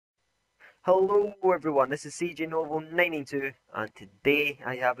Hello everyone, this is CJ Novo 992 and today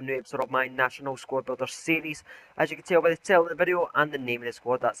I have a new episode of my National Squad Builder series. As you can tell by the title of the video and the name of the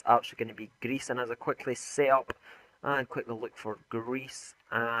squad, that's actually going to be Greece. And as I quickly set up and quickly look for Greece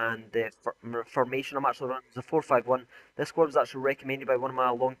and the formation I'm actually running is a 4-5-1. This squad was actually recommended by one of my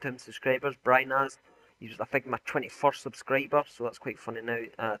long-term subscribers, Brian As. He's, I think, my 21st subscriber, so that's quite funny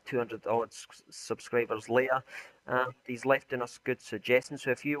now, 200 odd subscribers later. He's left in us good suggestions,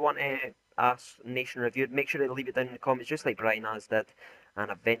 so if you want to ask Nation Reviewed, make sure to leave it down in the comments, just like Brian has did, and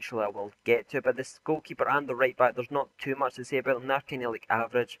eventually I will get to it. But this goalkeeper and the right back, there's not too much to say about them. They're kind of like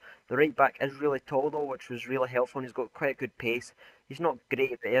average. The right back is really tall though, which was really helpful, and he's got quite a good pace. He's not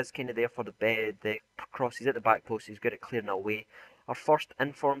great, but he is kind of there for the crosses at the back post. He's good at clearing it away. Our first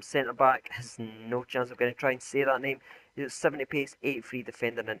informed centre back has no chance of going to try and say that name. He's at 70 pace, 8 free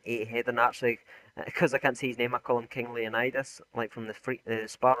defending, and 8 heading. Actually, because I can't say his name, I call him King Leonidas, like from the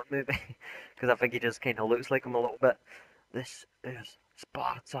Sparta movie, because I think he just kind of looks like him a little bit. This is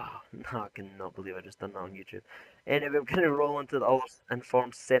Sparta. No, I cannot believe I just done that on YouTube. Anyway, we're going to roll into the other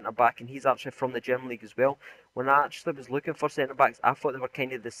informed centre back, and he's actually from the German League as well. When I actually was looking for centre backs, I thought they were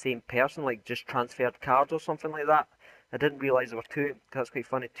kind of the same person, like just transferred cards or something like that. I didn't realise there were two, because that's quite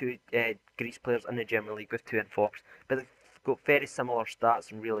funny, two Greece players in the German League with two informs. But they've got very similar stats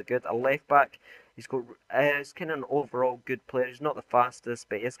and really good. A left back, he's kind of an overall good player. He's not the fastest,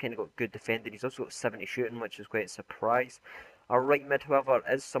 but he's kind of got good defending. He's also got 70 shooting, which is quite a surprise. Our right mid, however,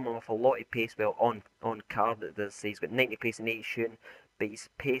 is someone with a lot of pace. Well, on card it does say he's got 90 pace and 80 shooting, but his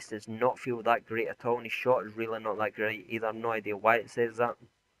pace does not feel that great at all, and his shot is really not that great either. No idea why it says that.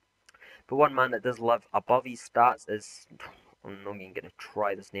 But one man that does live above his stats is, I'm not even going to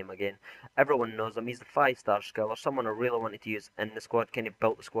try this name again. Everyone knows him. He's the 5-star skiller. Someone I really wanted to use in the squad. Kind of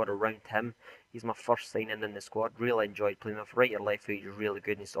built the squad around him. He's my first signing in the squad. Really enjoyed playing with right or left foot. He's really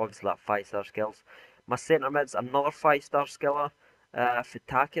good. And he's obviously that 5-star skills. My centre mid's another 5-star skiller.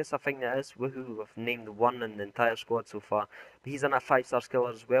 Futakis, I think that is. Woohoo, I've named the one in the entire squad so far. But he's in a 5-star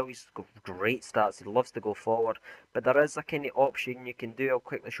skiller as well. He's got great stats. He loves to go forward. But there is a kind of option you can do. I'll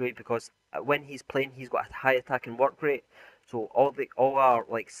quickly show you, because when he's playing, he's got a high attacking work rate. So all our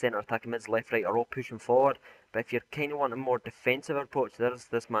like centre attacking mids, left, right, are all pushing forward. But if you're kind of wanting a more defensive approach, there's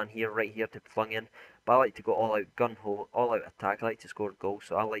this man here, right here, to flung in. But I like to go all out gun ho, all out attack. I like to score goals,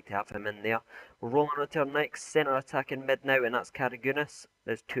 so I like to have him in there. We're rolling on to our next centre attacking mid now, and that's Karagounis.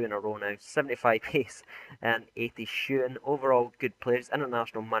 There's two in a row now. 75 pace and 80 shooting. Overall, good players.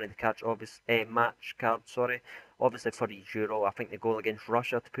 International man of the catch, match card. Sorry, obviously for his Euro. I think the goal against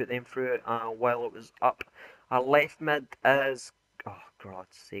Russia to put them through while it was up. Our left mid is, oh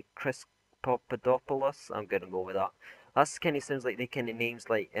God's sake, Chris Papadopoulos. I'm gonna go with that. That's kind of sounds like the kind of names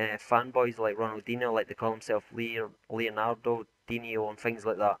like fanboys like Ronaldinho, like they call himself Leonardo Dino and things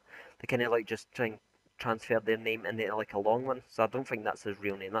like that. They kind of like just try and transfer their name into like a long one. So I don't think that's his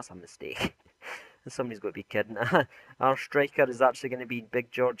real name. That's a mistake. Somebody's got to be kidding. Our striker is actually going to be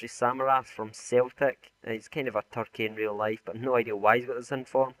Big Georgie Samaras from Celtic. He's kind of a turkey in real life, but no idea why he's got this in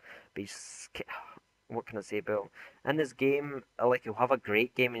form. But he's, what can I say about him? In this game, like, he'll have a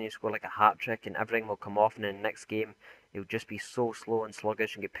great game and he'll score like a hat trick and everything will come off, and in the next game he'll just be so slow and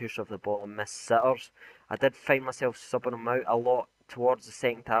sluggish and get pushed off the ball and miss sitters. I did find myself subbing him out a lot towards the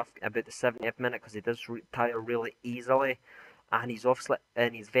second half, about the 70th minute, because he does retire really easily, and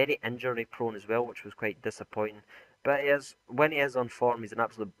he's very injury prone as well, which was quite disappointing. But when he is on form, he's an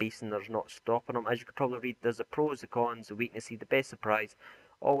absolute beast, and there's not stopping him. As you could probably read, there's the pros, the cons, the weaknesses, the best surprise,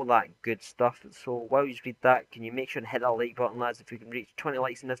 all that good stuff. So while you read that, can you make sure to hit that like button, lads? If we can reach 20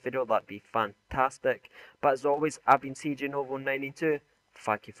 likes in this video, that'd be fantastic. But as always, I've been CJ Novo 92.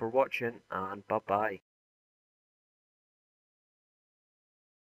 Thank you for watching, and bye bye.